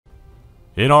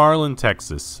In Arlen,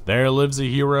 Texas, there lives a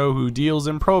hero who deals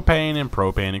in propane and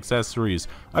propane accessories,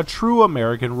 a true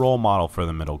American role model for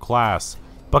the middle class.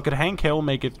 But could Hank Hill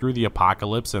make it through the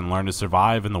apocalypse and learn to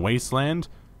survive in the wasteland?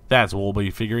 That's what we'll be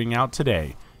figuring out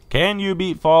today. Can you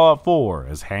beat Fallout 4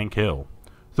 as Hank Hill?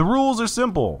 The rules are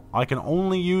simple. I can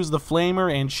only use the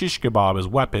flamer and shiskebab as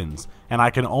weapons, and I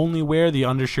can only wear the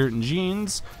undershirt and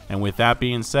jeans, and with that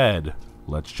being said,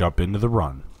 let's jump into the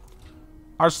run.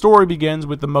 Our story begins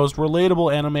with the most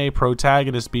relatable anime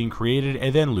protagonist being created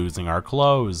and then losing our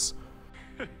clothes.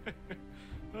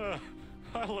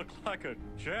 I look like a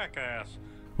jackass.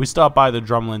 We stop by the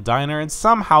Drumlin Diner and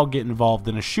somehow get involved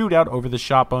in a shootout over the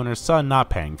shop owner's son not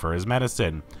paying for his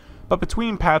medicine. But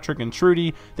between Patrick and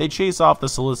Trudy, they chase off the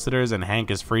solicitors and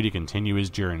Hank is free to continue his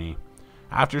journey.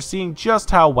 After seeing just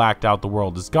how whacked out the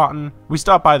world has gotten, we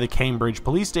stop by the Cambridge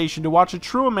police station to watch a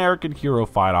true American hero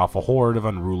fight off a horde of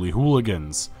unruly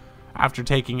hooligans. After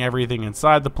taking everything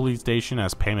inside the police station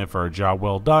as payment for a job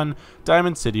well done,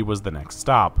 Diamond City was the next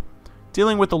stop.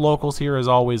 Dealing with the locals here is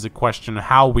always a question of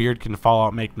how weird can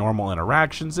Fallout make normal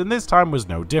interactions, and this time was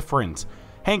no different.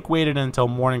 Hank waited until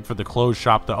morning for the clothes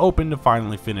shop to open to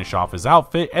finally finish off his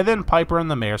outfit, and then Piper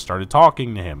and the mayor started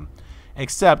talking to him.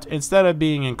 Except, instead of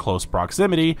being in close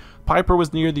proximity, Piper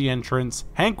was near the entrance,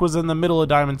 Hank was in the middle of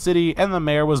Diamond City, and the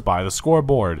mayor was by the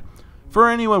scoreboard. For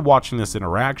anyone watching this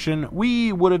interaction,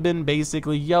 we would have been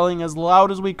basically yelling as loud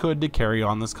as we could to carry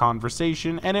on this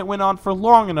conversation, and it went on for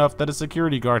long enough that a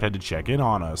security guard had to check in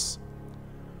on us.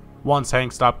 Once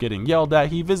Hank stopped getting yelled at,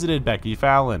 he visited Becky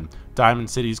Fallon, Diamond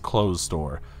City's clothes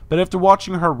store. But after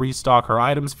watching her restock her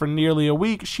items for nearly a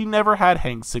week, she never had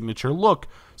Hank's signature look,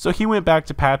 so he went back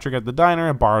to Patrick at the diner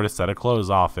and borrowed a set of clothes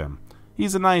off him.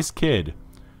 He's a nice kid.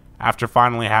 After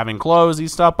finally having clothes, he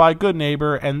stopped by Good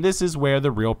Neighbor, and this is where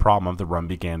the real problem of the run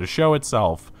began to show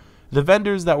itself. The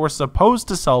vendors that were supposed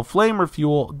to sell flamer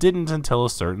fuel didn't until a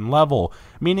certain level,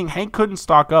 meaning Hank couldn't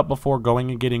stock up before going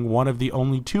and getting one of the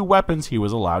only 2 weapons he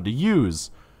was allowed to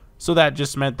use. So that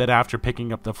just meant that after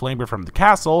picking up the flamer from the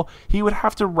castle, he would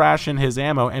have to ration his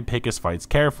ammo and pick his fights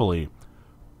carefully.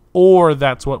 Or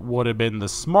that's what would have been the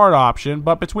smart option,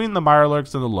 but between the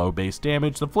Mirelurks and the low base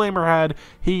damage the flamer had,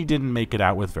 he didn't make it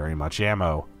out with very much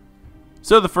ammo.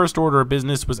 So the first order of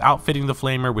business was outfitting the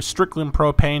flamer with Strickland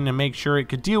propane to make sure it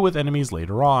could deal with enemies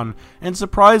later on, and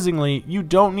surprisingly, you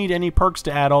don't need any perks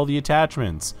to add all the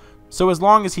attachments. So as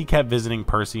long as he kept visiting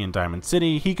Percy in Diamond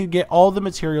City, he could get all the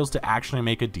materials to actually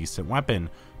make a decent weapon.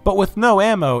 But with no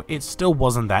ammo, it still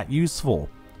wasn't that useful.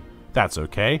 That's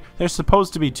okay, there's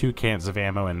supposed to be 2 cans of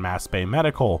ammo in Mass Bay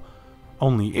Medical.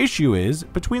 Only issue is,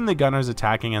 between the gunners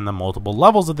attacking and the multiple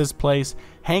levels of this place,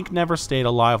 Hank never stayed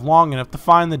alive long enough to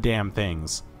find the damn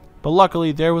things. But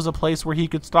luckily there was a place where he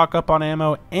could stock up on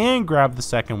ammo and grab the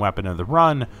second weapon of the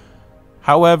run.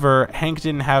 However, Hank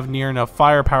didn't have near enough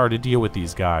firepower to deal with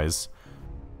these guys.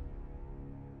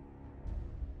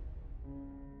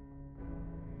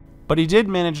 But he did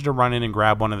manage to run in and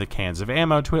grab one of the cans of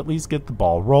ammo to at least get the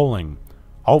ball rolling.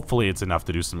 Hopefully it's enough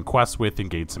to do some quests with and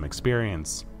gain some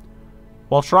experience.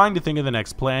 While trying to think of the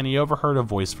next plan, he overheard a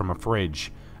voice from a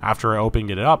fridge. After opening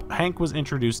it up, Hank was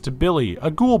introduced to Billy,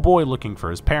 a ghoul boy looking for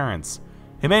his parents.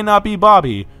 It may not be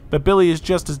Bobby, but Billy is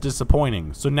just as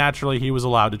disappointing, so naturally he was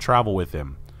allowed to travel with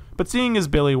him. But seeing as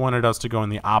Billy wanted us to go in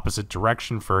the opposite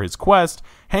direction for his quest,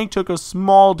 Hank took a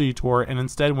small detour and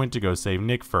instead went to go save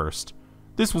Nick first.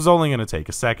 This was only going to take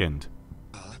a second.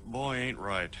 That boy ain't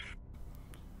right.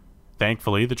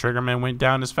 Thankfully, the triggerman went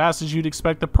down as fast as you'd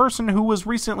expect the person who was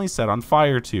recently set on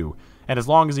fire to, and as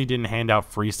long as he didn't hand out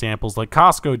free samples like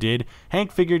Costco did,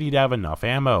 Hank figured he'd have enough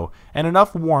ammo, and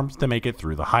enough warmth to make it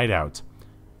through the hideout.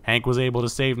 Hank was able to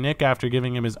save Nick after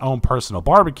giving him his own personal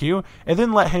barbecue, and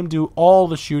then let him do all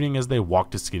the shooting as they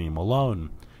walked to Skinny Malone.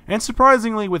 And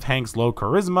surprisingly, with Hank's low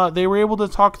charisma, they were able to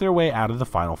talk their way out of the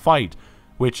final fight,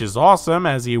 which is awesome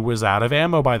as he was out of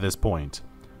ammo by this point.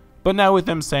 But now with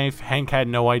them safe, Hank had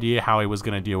no idea how he was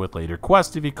going to deal with later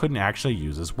quests if he couldn't actually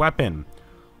use his weapon.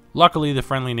 Luckily, the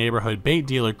friendly neighborhood bait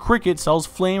dealer Cricket sells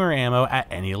flamer ammo at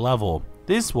any level.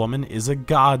 This woman is a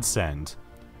godsend.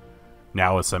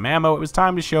 Now with some ammo, it was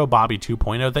time to show Bobby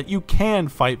 2.0 that you can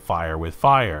fight fire with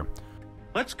fire.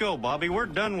 Let's go, Bobby. We're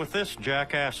done with this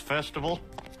jackass festival.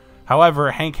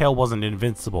 However, Hank Hill wasn't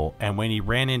invincible, and when he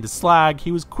ran into Slag,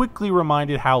 he was quickly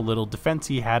reminded how little defense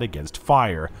he had against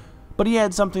fire. But he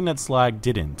had something that Slag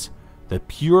didn't. The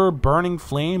pure burning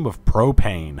flame of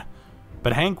propane.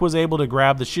 But Hank was able to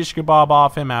grab the shiskebab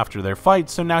off him after their fight,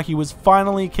 so now he was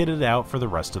finally kitted out for the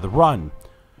rest of the run.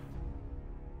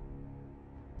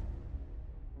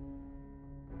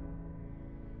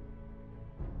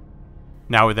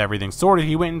 Now with everything sorted,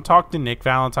 he went and talked to Nick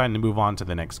Valentine to move on to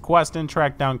the next quest and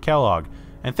track down Kellogg,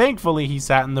 and thankfully he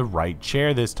sat in the right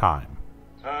chair this time.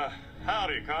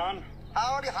 Howdy, Con.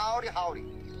 Howdy, howdy, howdy.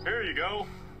 Here you go.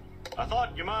 I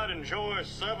thought you might enjoy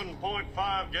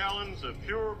 7.5 gallons of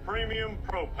pure premium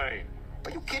propane.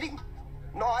 Are you kidding?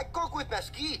 No, I cook with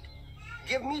mesquite.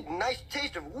 Give meat a nice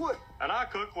taste of wood. And I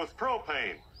cook with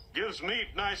propane. Gives meat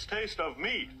nice taste of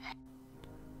meat.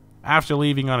 After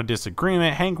leaving on a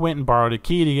disagreement, Hank went and borrowed a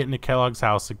key to get into Kellogg's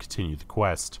house to continue the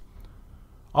quest.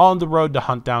 On the road to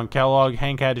hunt down Kellogg,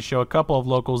 Hank had to show a couple of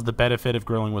locals the benefit of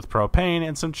grilling with propane,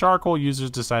 and some charcoal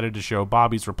users decided to show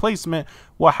Bobby's replacement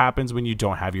what happens when you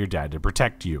don't have your dad to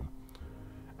protect you.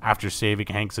 After saving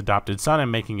Hank's adopted son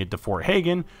and making it to Fort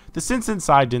Hagen, the Simpson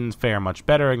side didn't fare much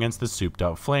better against the souped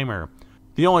up flamer.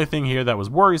 The only thing here that was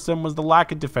worrisome was the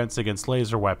lack of defense against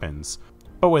laser weapons,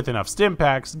 but with enough stim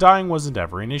packs, dying wasn't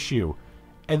ever an issue.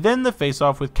 And then the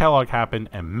face-off with Kellogg happened,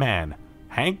 and man,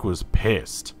 Hank was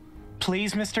pissed.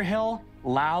 Please, Mr. Hill,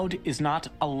 loud is not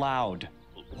allowed.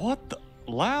 What the?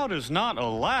 Loud is not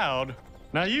allowed?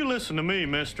 Now you listen to me,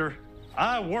 mister.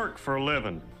 I work for a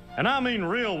living. And I mean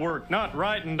real work, not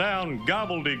writing down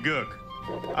gobbledygook.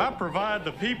 I provide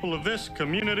the people of this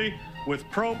community with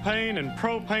propane and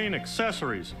propane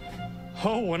accessories.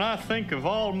 Oh, when I think of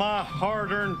all my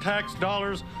hard-earned tax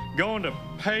dollars going to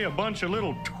pay a bunch of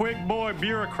little twig boy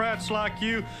bureaucrats like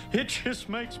you, it just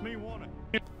makes me want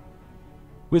to...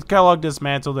 With Kellogg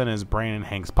dismantled and his brain in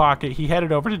Hank's pocket, he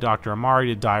headed over to Dr. Amari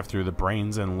to dive through the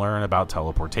brains and learn about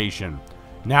teleportation.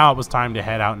 Now it was time to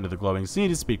head out into the glowing sea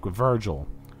to speak with Virgil.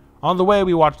 On the way,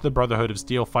 we watched the Brotherhood of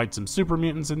Steel fight some super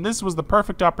mutants, and this was the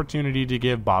perfect opportunity to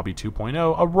give Bobby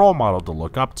 2.0 a role model to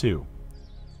look up to.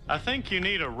 I think you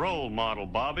need a role model,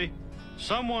 Bobby.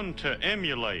 Someone to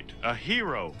emulate, a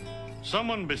hero.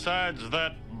 Someone besides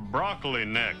that broccoli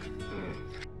neck.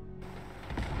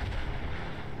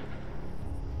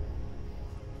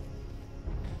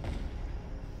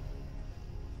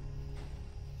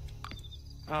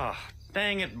 Ah,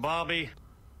 dang it, Bobby.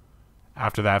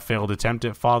 After that failed attempt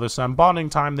at father-son bonding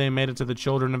time, they made it to the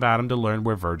Children of Adam to learn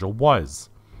where Virgil was.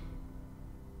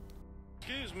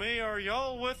 Excuse me, are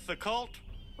y'all with the cult?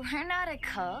 We're not a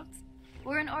cult.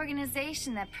 We're an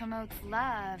organization that promotes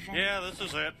love and... Yeah, this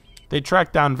is it. They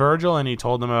tracked down Virgil and he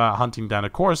told them about hunting down a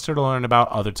courser to learn about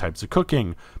other types of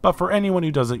cooking. But for anyone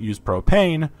who doesn't use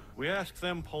propane, We ask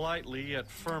them politely yet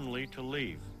firmly to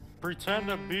leave. Pretend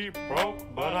to be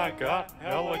broke, but I got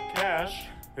hella cash.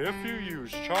 If you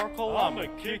use charcoal, I'ma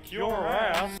kick your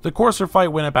ass. the courser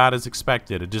fight went about as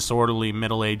expected, a disorderly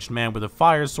middle-aged man with a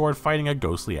fire sword fighting a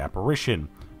ghostly apparition.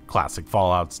 Classic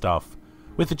Fallout stuff.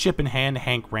 With the chip in hand,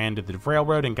 Hank ran to the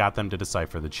railroad and got them to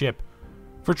decipher the chip.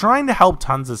 For trying to help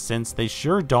tons of synths, they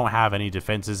sure don't have any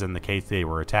defenses in the case they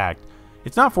were attacked.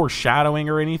 It's not foreshadowing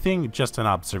or anything, just an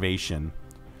observation.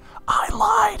 I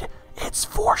lied! It's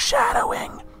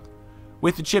foreshadowing!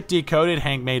 With the chip decoded,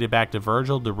 Hank made it back to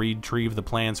Virgil to retrieve the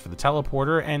plans for the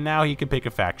teleporter, and now he could pick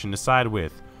a faction to side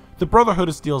with. The Brotherhood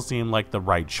of Steel seemed like the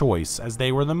right choice, as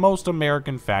they were the most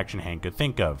American faction Hank could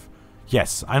think of.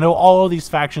 Yes, I know all of these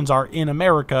factions are in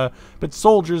America, but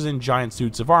soldiers in giant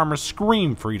suits of armor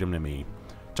scream freedom to me.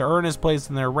 To earn his place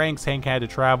in their ranks, Hank had to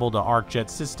travel to ArcJet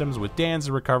Systems with Dan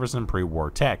to recover some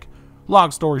pre-war tech.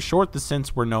 Long story short, the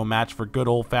synths were no match for good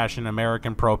old-fashioned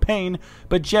American propane,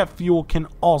 but jet fuel can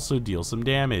also deal some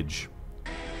damage.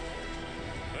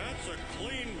 That's a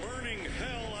clean burning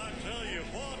hell, I tell you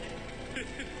what.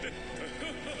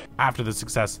 After the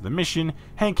success of the mission,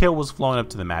 Hank Hill was flown up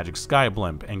to the Magic Sky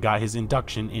Blimp and got his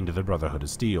induction into the Brotherhood of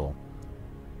Steel.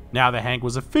 Now that Hank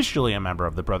was officially a member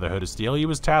of the Brotherhood of Steel, he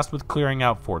was tasked with clearing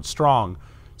out Fort Strong.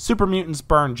 Super mutants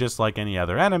burn just like any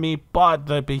other enemy, but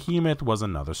the behemoth was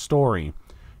another story.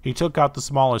 He took out the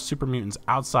smaller super mutants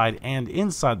outside and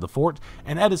inside the fort,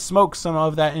 and had to smoke some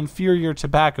of that inferior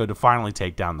tobacco to finally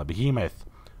take down the behemoth.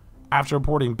 After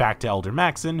reporting back to Elder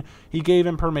Maxon, he gave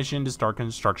him permission to start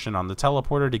construction on the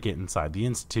teleporter to get inside the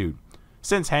Institute.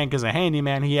 Since Hank is a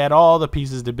handyman, he had all the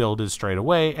pieces to build it straight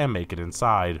away and make it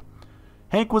inside.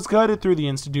 Hank was guided through the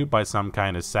Institute by some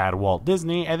kind of sad Walt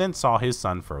Disney and then saw his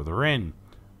son further in.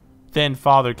 Then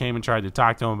Father came and tried to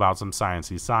talk to him about some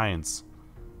sciencey science.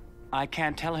 I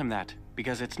can't tell him that,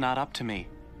 because it's not up to me.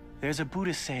 There's a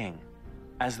Buddhist saying,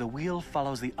 as the wheel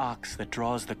follows the ox that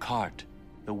draws the cart,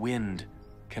 the wind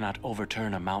cannot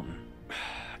overturn a mountain.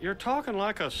 You're talking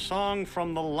like a song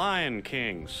from The Lion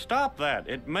King. Stop that.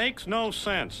 It makes no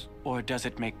sense. Or does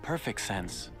it make perfect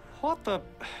sense? What the...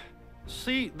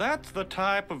 See, that's the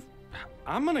type of...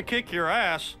 I'm gonna kick your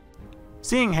ass.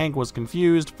 Seeing Hank was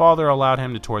confused, Father allowed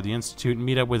him to tour the Institute and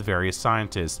meet up with various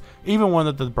scientists, even one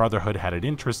that the Brotherhood had an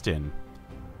interest in.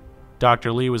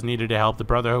 Dr. Lee was needed to help the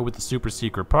Brotherhood with the super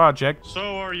secret project.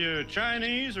 So are you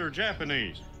Chinese or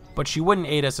Japanese? But she wouldn't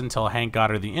aid us until Hank got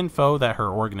her the info that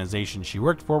her organization she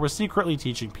worked for was secretly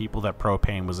teaching people that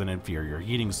propane was an inferior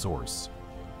heating source.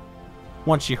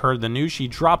 Once she heard the news, she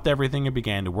dropped everything and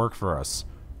began to work for us.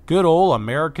 Good old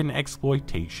American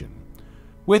exploitation.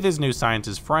 With his new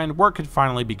scientist friend, work could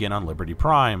finally begin on Liberty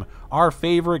Prime, our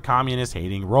favorite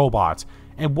communist-hating robot.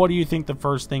 And what do you think the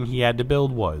first thing he had to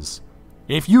build was?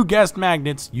 If you guessed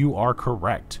magnets, you are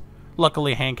correct.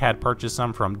 Luckily, Hank had purchased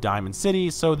some from Diamond City,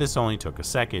 so this only took a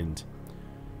second.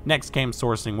 Next came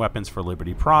sourcing weapons for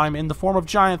Liberty Prime in the form of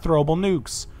giant throwable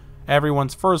nukes,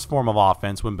 everyone's first form of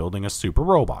offense when building a super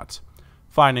robot.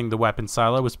 Finding the weapon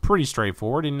silo was pretty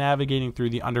straightforward, and navigating through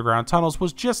the underground tunnels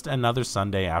was just another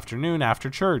Sunday afternoon after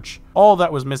church. All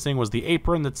that was missing was the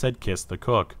apron that said "Kiss the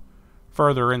Cook."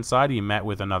 Further inside, he met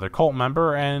with another cult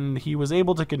member, and he was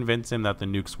able to convince him that the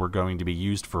nukes were going to be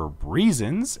used for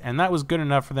reasons, and that was good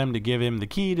enough for them to give him the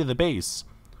key to the base.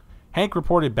 Hank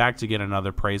reported back to get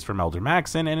another praise from Elder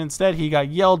Maxon, and instead he got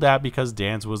yelled at because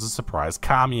Dan's was a surprise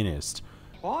communist.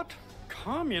 What?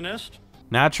 Communist?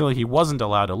 Naturally, he wasn't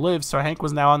allowed to live, so Hank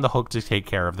was now on the hook to take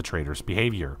care of the traitor's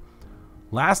behavior.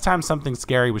 Last time something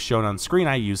scary was shown on screen,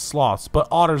 I used sloths, but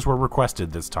otters were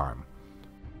requested this time.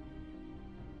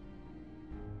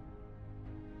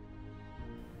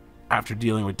 After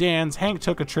dealing with Dan's, Hank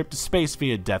took a trip to space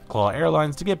via Deathclaw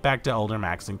Airlines to get back to Elder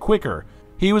Maxon quicker.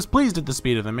 He was pleased at the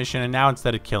speed of the mission, and now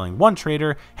instead of killing one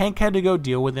traitor, Hank had to go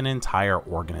deal with an entire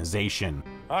organization.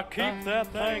 I keep that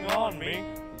thing on me.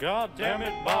 God damn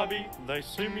it, Bobby. They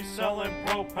see me selling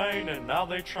propane and now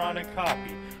they trying to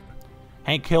copy.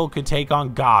 Hank Hill could take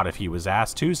on God if he was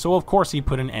asked to, so of course he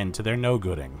put an end to their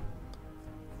no-gooding.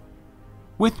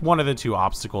 With one of the two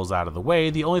obstacles out of the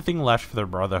way, the only thing left for the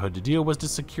Brotherhood to deal was to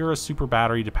secure a super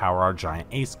battery to power our giant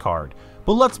ace card.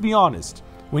 But let's be honest,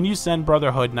 when you send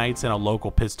Brotherhood knights and a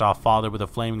local pissed off father with a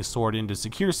flaming sword in to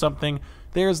secure something,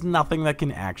 there's nothing that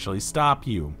can actually stop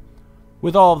you.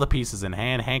 With all of the pieces in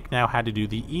hand, Hank now had to do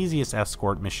the easiest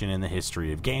escort mission in the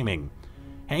history of gaming.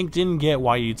 Hank didn't get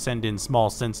why you'd send in small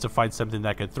synths to fight something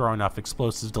that could throw enough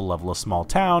explosives to level a small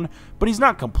town, but he's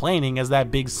not complaining as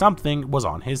that big something was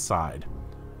on his side.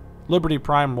 Liberty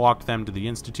Prime walked them to the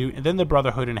Institute, and then the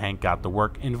Brotherhood and Hank got to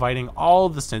work inviting all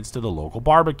of the synths to the local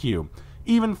barbecue.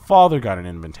 Even Father got an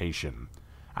invitation.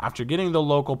 After getting the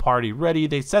local party ready,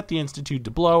 they set the Institute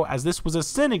to blow, as this was a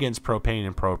sin against propane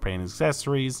and propane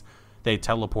accessories. They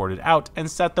teleported out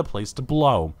and set the place to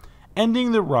blow,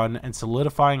 ending the run and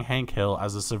solidifying Hank Hill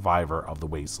as a survivor of the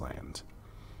wasteland.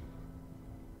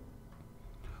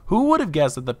 Who would have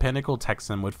guessed that the Pinnacle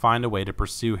Texan would find a way to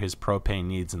pursue his propane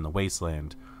needs in the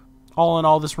wasteland? All in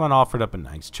all, this run offered up a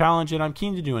nice challenge, and I'm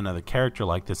keen to do another character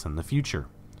like this in the future.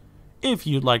 If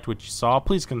you liked what you saw,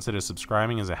 please consider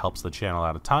subscribing as it helps the channel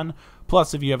out a ton.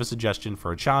 Plus, if you have a suggestion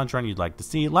for a challenge run you'd like to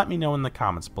see, let me know in the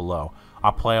comments below.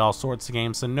 I'll play all sorts of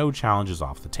games, so no challenges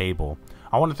off the table.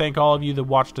 I want to thank all of you that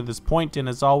watched to this point, and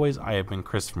as always, I have been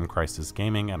Chris from Crisis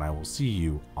Gaming, and I will see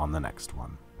you on the next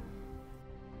one.